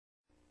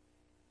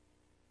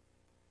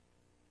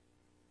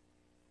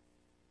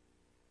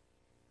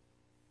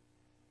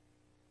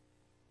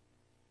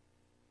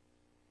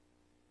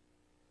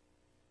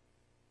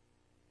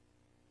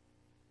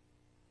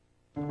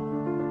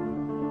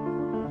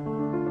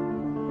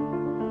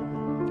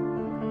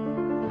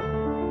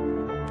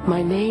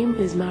My name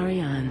is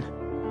Marianne,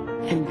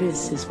 and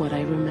this is what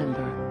I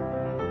remember.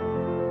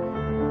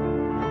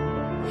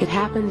 It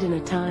happened in a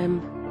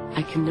time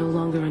I can no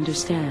longer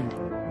understand.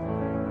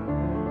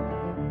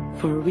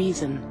 For a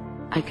reason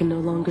I can no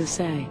longer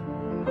say.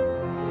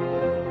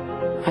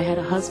 I had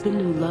a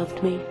husband who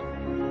loved me,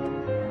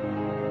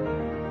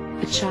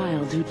 a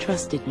child who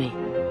trusted me,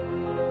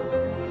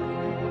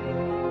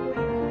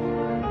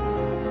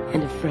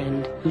 and a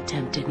friend who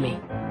tempted me.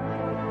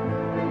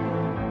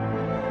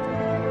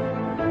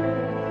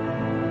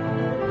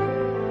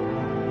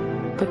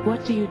 But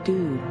what do you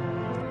do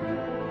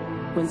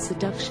when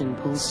seduction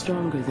pulls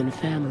stronger than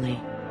family?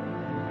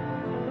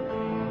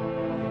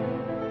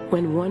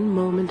 When one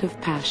moment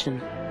of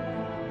passion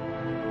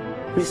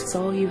risks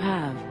all you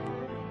have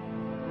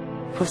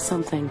for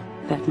something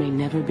that may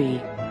never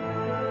be.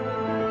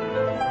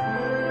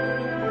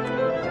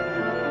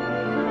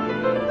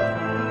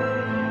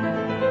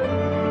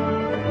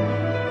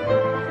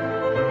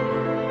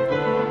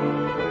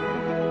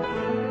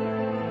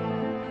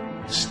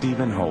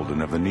 Stephen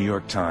Holden of the New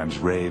York Times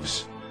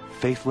raves,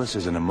 "Faithless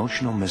is an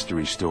emotional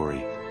mystery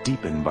story,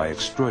 deepened by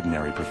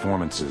extraordinary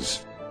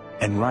performances."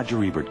 And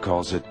Roger Ebert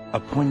calls it a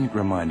poignant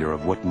reminder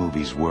of what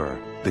movies were,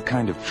 the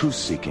kind of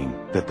truth-seeking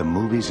that the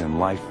movies and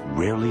life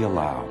rarely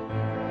allow.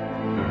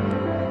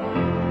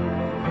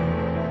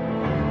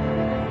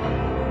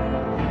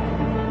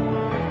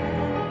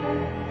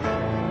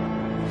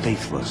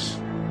 Faithless.